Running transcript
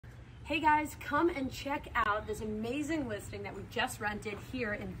Hey guys, come and check out this amazing listing that we just rented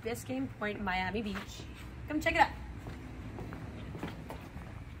here in Biscayne Point, Miami Beach. Come check it out.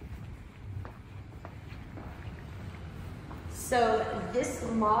 So this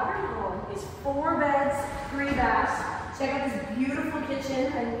modern home is 4 beds, 3 baths. Check out this beautiful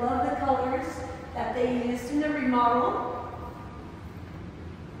kitchen. I love the colors that they used in the remodel.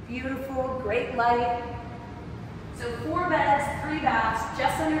 Beautiful, great light. So 4 beds, 3 baths,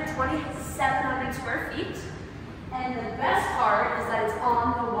 just under 2,700 square feet. And the best part is that it's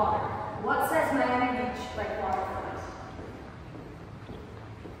on the water. What says Miami Beach like waterfront?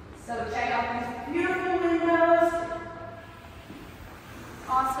 So check out these beautiful windows.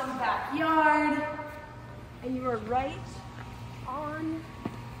 Awesome backyard. And you are right on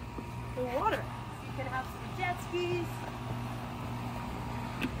the water. You can have some jet skis.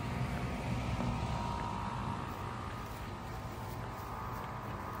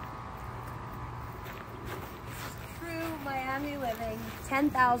 Miami living,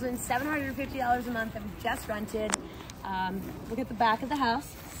 $10,750 a month that we just rented. Look at the back of the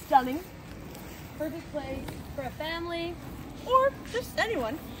house, stunning. Perfect place for a family or just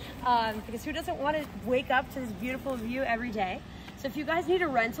anyone, because who doesn't want to wake up to this beautiful view every day? So if you guys need a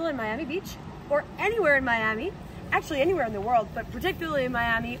rental in Miami Beach or anywhere in Miami, actually anywhere in the world, but particularly in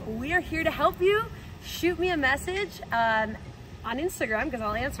Miami, we are here to help you. Shoot me a message on Instagram, because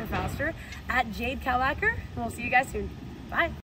I'll answer faster, at Jade Kalbacher, and we'll see you guys soon. Bye.